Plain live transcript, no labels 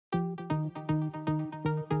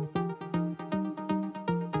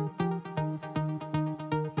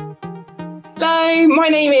Hello, my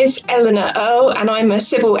name is Eleanor Earl and I'm a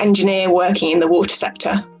civil engineer working in the water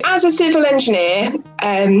sector. As a civil engineer,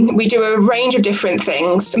 we do a range of different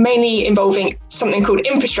things, mainly involving something called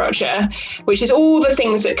infrastructure, which is all the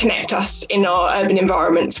things that connect us in our urban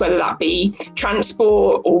environments, whether that be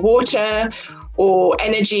transport or water or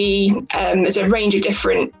energy. There's a range of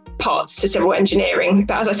different parts to civil engineering.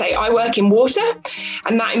 But as I say, I work in water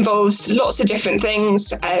and that involves lots of different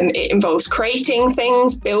things. It involves creating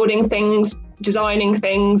things, building things, designing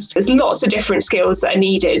things. There's lots of different skills that are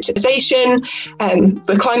needed.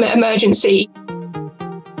 The climate emergency.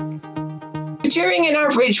 During an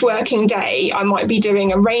average working day, I might be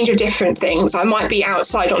doing a range of different things. I might be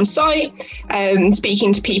outside on site,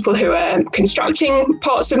 speaking to people who are constructing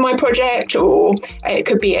parts of my project, or it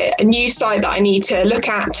could be a new site that I need to look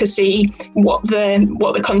at to see what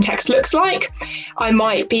the context looks like. I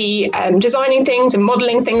might be designing things and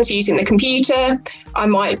modelling things using the computer. I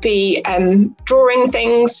might be drawing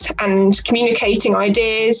things and communicating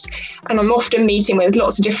ideas, and I'm often meeting with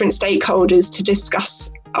lots of different stakeholders to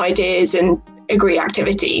discuss ideas and agree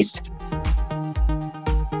activities.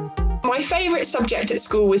 My favourite subject at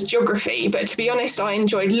school was geography, but to be honest, I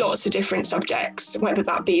enjoyed lots of different subjects, whether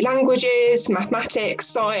that be languages, mathematics,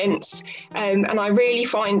 science, and I really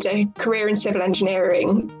find a career in civil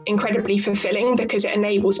engineering incredibly fulfilling because it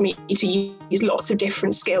enables me to use lots of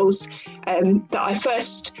different skills that I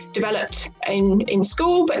first developed in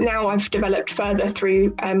school, but now I've developed further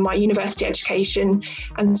through my university education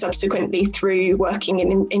and subsequently through working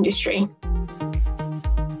in industry.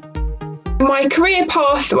 My career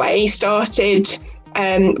pathway started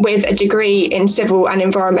with a degree in civil and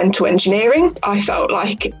environmental engineering. I felt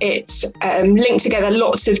like it linked together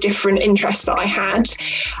lots of different interests that I had.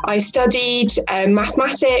 I studied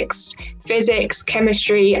mathematics, physics,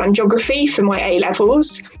 chemistry and geography for my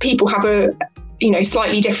A-levels. People have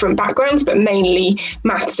slightly different backgrounds, but mainly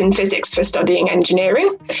maths and physics for studying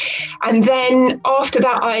engineering. And then after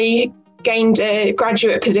that, I gained a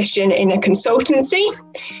graduate position in a consultancy,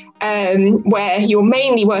 where you're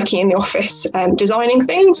mainly working in the office designing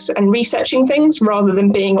things and researching things rather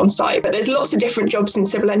than being on site. But there's lots of different jobs in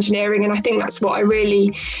civil engineering, and I think that's what I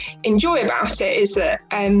really enjoy about it, is that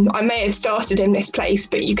I may have started in this place,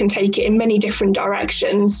 but you can take it in many different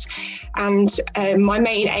directions. And my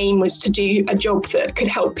main aim was to do a job that could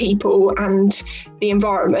help people and the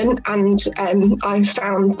environment, and I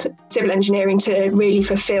found civil engineering to really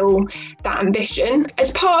fulfil that ambition.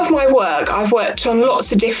 As part of my work, I've worked on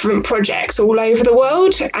lots of different projects all over the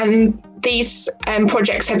world, and these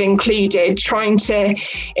projects have included trying to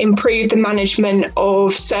improve the management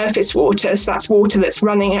of surface water, so that's water that's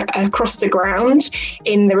running across the ground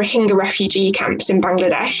in the Rohingya refugee camps in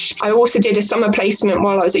Bangladesh. I also did a summer placement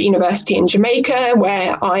while I was at university in Jamaica,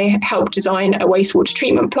 where I helped design a wastewater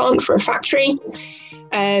treatment plant for a factory.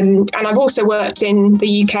 And I've also worked in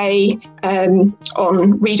the UK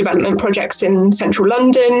on redevelopment projects in central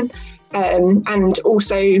London, and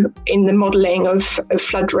also in the modelling of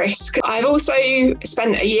flood risk. I've also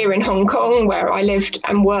spent a year in Hong Kong, where I lived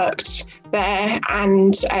and worked there,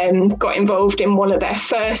 and got involved in one of their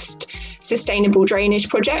first sustainable drainage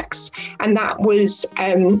projects, and that was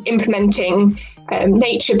implementing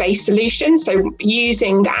nature-based solutions, so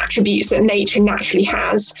using the attributes that nature naturally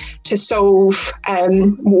has to solve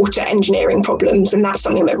water engineering problems, and that's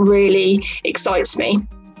something that really excites me.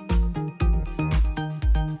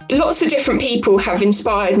 Lots of different people have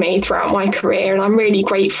inspired me throughout my career, and I'm really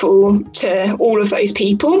grateful to all of those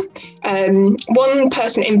people. One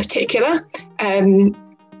person in particular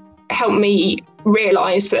helped me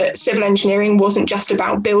realise that civil engineering wasn't just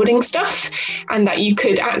about building stuff, and that you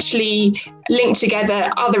could actually link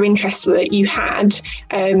together other interests that you had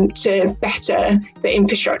to better the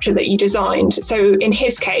infrastructure that you designed. So in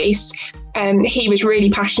his case, he was really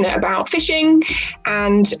passionate about fishing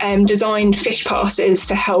and designed fish passes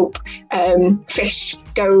to help fish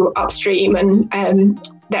go upstream, and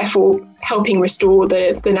therefore helping restore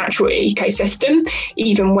the natural ecosystem,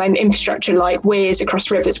 even when infrastructure like weirs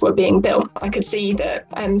across rivers were being built. I could see that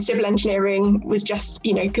civil engineering was just,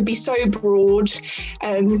 could be so broad,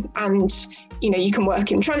 and you can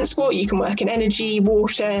work in transport, you can work in energy,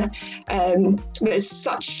 water. There's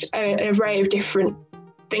such an array of different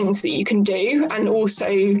things that you can do. And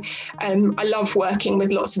also, I love working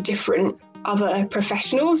with lots of different other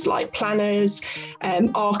professionals like planners,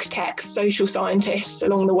 architects, social scientists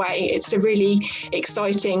along the way. It's a really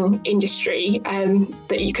exciting industry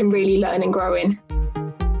that you can really learn and grow in.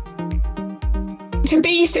 To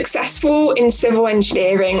be successful in civil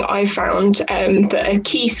engineering, I found that a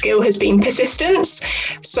key skill has been persistence.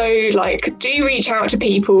 So do reach out to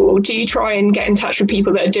people, do try and get in touch with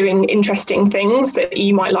people that are doing interesting things that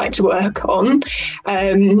you might like to work on,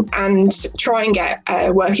 and try and get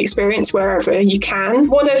work experience wherever you can.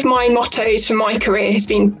 One of my mottos for my career has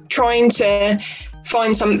been trying to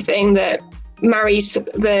find something that marries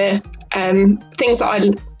the things that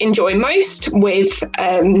I enjoy most with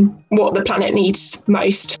what the planet needs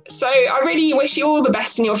most. So I really wish you all the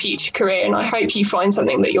best in your future career, and I hope you find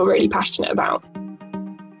something that you're really passionate about.